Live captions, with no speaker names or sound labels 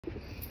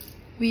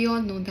We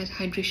all know that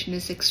hydration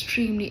is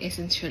extremely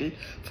essential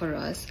for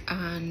us,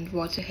 and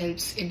water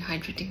helps in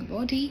hydrating the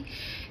body.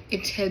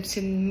 It helps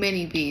in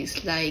many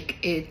ways, like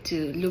it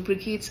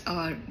lubricates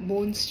our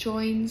bones,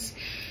 joints.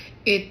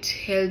 It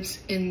helps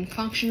in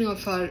functioning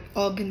of our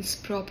organs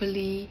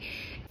properly.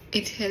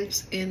 It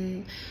helps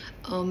in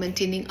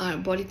maintaining our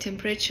body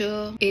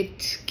temperature.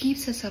 It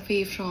keeps us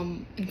away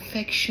from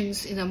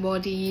infections in our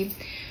body,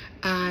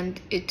 and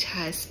it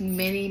has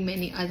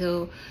many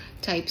other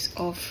types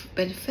of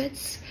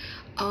benefits.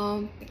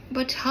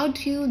 But how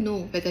do you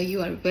know whether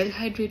you are well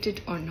hydrated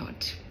or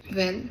not?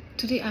 Well,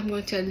 today I'm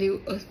going to tell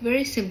you a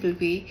very simple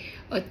way,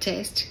 a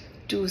test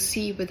to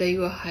see whether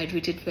you are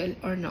hydrated well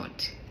or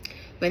not.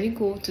 When you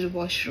go to the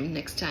washroom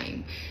next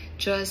time,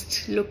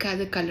 just look at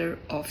the color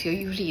of your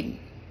urine.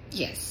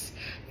 Yes,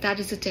 that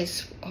is a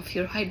test of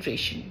your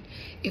hydration.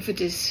 If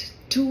it is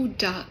too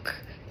dark,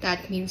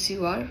 that means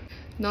you are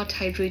not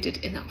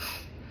hydrated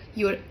enough.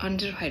 You are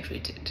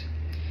underhydrated.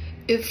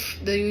 If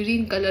the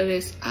urine color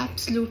is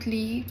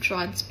absolutely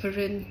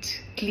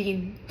transparent,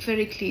 clean,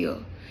 very clear,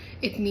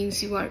 it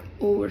means you are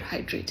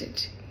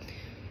overhydrated.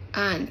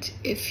 And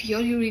if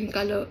your urine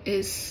color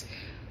is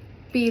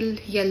pale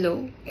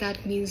yellow,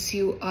 that means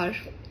you are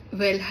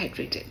well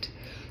hydrated.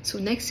 So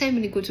next time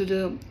when you go to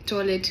the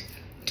toilet,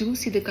 do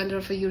see the color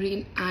of your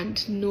urine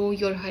and know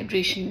your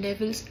hydration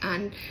levels,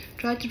 and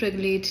try to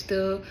regulate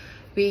the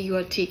way you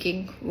are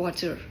taking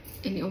water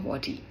in your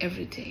body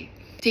every day.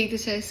 Take the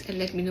test and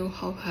let me know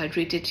how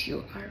hydrated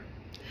you are.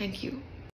 Thank you.